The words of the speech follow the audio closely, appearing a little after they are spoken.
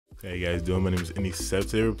How you guys doing? My name is Any7.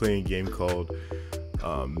 Today we're playing a game called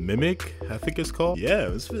Mimic, I think it's called. Yeah,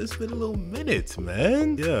 it's been a little minute,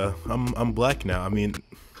 man. Yeah, I'm black now. I mean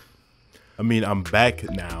I'm back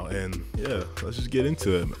now, and yeah, let's just get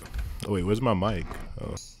into it. Oh wait, where's my mic?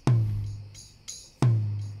 Oh.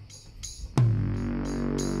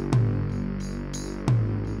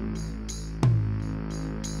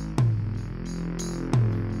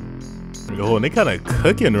 Yo, and they kind of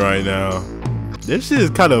cooking right now. This shit is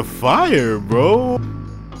kind of fire, bro.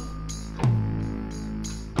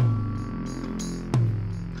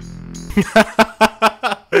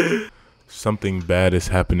 Something bad is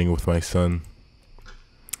happening with my son.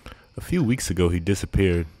 A few weeks ago, he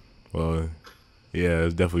disappeared. Well, yeah,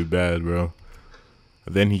 it's definitely bad, bro.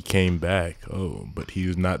 Then he came back. Oh, but he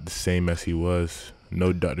was not the same as he was.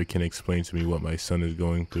 No doctor can explain to me what my son is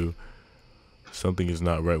going through. Something is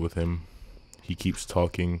not right with him. He keeps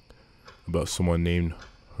talking about someone named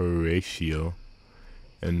Horatio,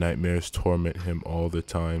 and nightmares torment him all the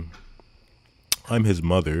time. I'm his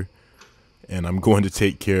mother, and I'm going to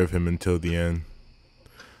take care of him until the end.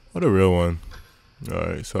 What a real one.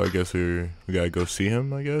 Alright, so I guess we gotta go see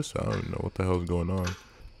him, I guess? I don't know what the hell's going on.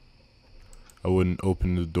 I wouldn't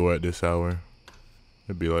open the door at this hour.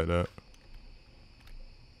 It'd be like that.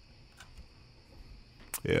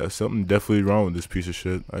 Yeah, something definitely wrong with this piece of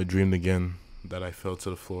shit. I dreamed again that I fell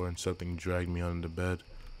to the floor and something dragged me under the bed.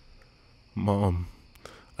 Mom,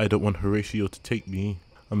 I don't want Horatio to take me.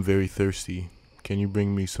 I'm very thirsty. Can you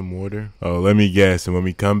bring me some water? Oh, let me guess. And when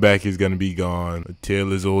we come back, he's gonna be gone. A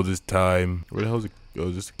tale as old as time. Where the hell's it? Oh,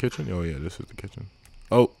 is this the kitchen? Oh, yeah, this is the kitchen.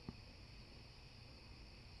 Oh.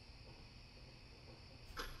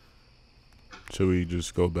 Should we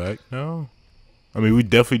just go back now? I mean, we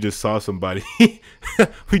definitely just saw somebody.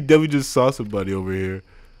 We definitely just saw somebody over here.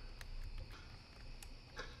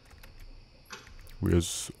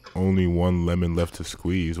 There's only one lemon left to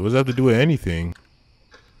squeeze. What does that have to do with anything?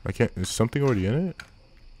 I can't. Is something already in it?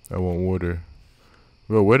 I want water.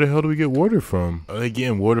 Bro, where the hell do we get water from? Are they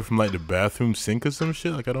getting water from like the bathroom sink or some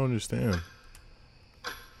shit? Like, I don't understand.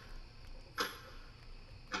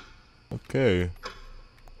 Okay.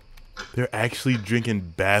 They're actually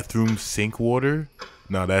drinking bathroom sink water?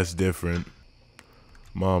 Nah, that's different.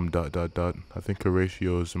 Mom, ... I think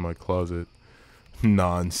Horatio is in my closet.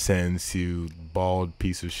 Nonsense, you bald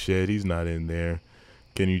piece of shit. He's not in there.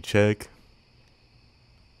 Can you check?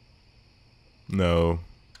 No.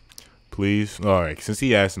 Please? Alright, since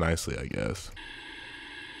he asked nicely, I guess.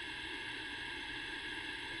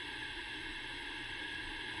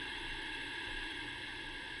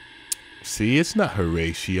 See, it's not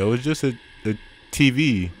Horatio. It's just a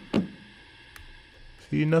TV.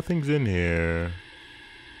 See, nothing's in here.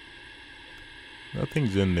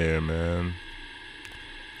 Nothing's in there, man.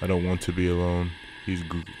 I don't want to be alone. He's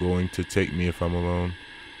going to take me if I'm alone.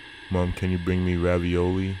 Mom, can you bring me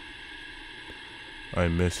ravioli? I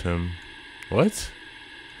miss him. What?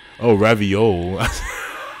 Oh, ravioli.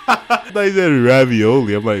 I thought he said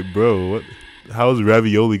ravioli. I'm like, bro, what? How's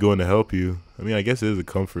ravioli going to help you? I mean, I guess it is a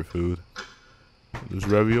comfort food. There's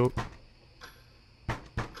ravioli.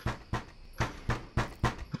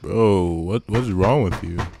 Bro, what's wrong with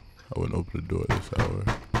you? I wouldn't open the door at this hour.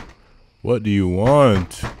 What do you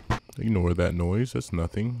want? Ignore that noise. That's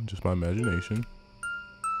nothing. Just my imagination.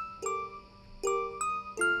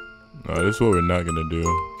 Alright, this is what we're not gonna do.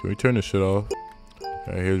 Can we turn this shit off?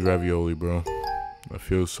 Alright, here's ravioli, bro. I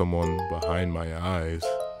feel someone behind my eyes.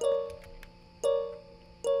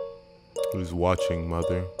 Who's watching,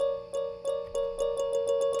 mother?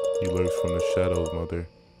 He lurks from the shadows, mother.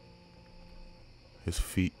 His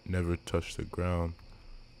feet never touch the ground.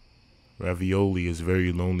 Ravioli is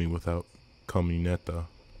very lonely without camioneta.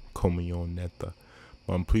 Camioneta.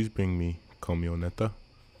 Mom, please bring me camioneta.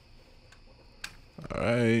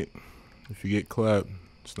 Alright. If you get clapped,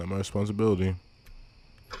 it's not my responsibility.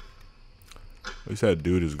 At least that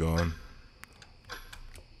dude is gone.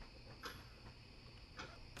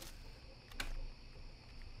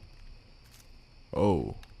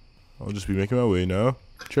 Oh. I'll just be making my way now.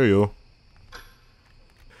 Cheerio.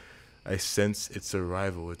 I sense its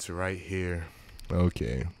arrival. It's right here.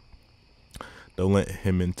 Okay. Don't let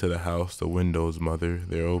him into the house. The windows, mother.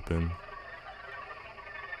 They're open.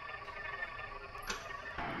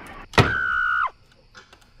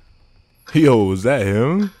 Yo, was that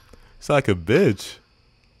him? It's like a bitch.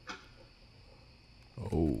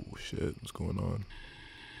 Oh, shit. What's going on?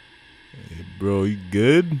 Hey, bro, you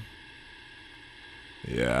good?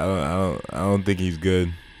 Yeah, I don't think he's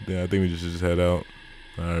good. Yeah, I think we should just head out.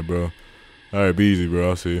 Alright, bro. Alright, be easy, bro.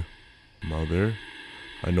 I'll see you. Mother,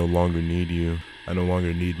 I no longer need you. I no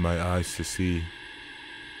longer need my eyes to see.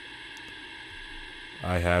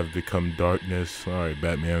 I have become darkness. Alright,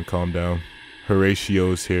 Batman, calm down.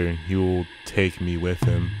 Horatio's here and he will take me with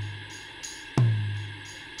him.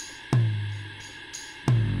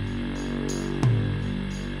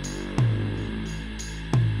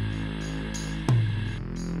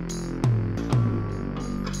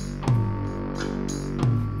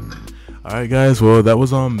 Alright guys, well that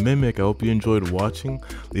was on Mimic. I hope you enjoyed watching.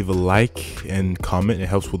 Leave a like and comment, it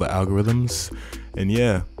helps with the algorithms. And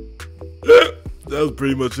yeah, that was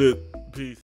pretty much it. Peace.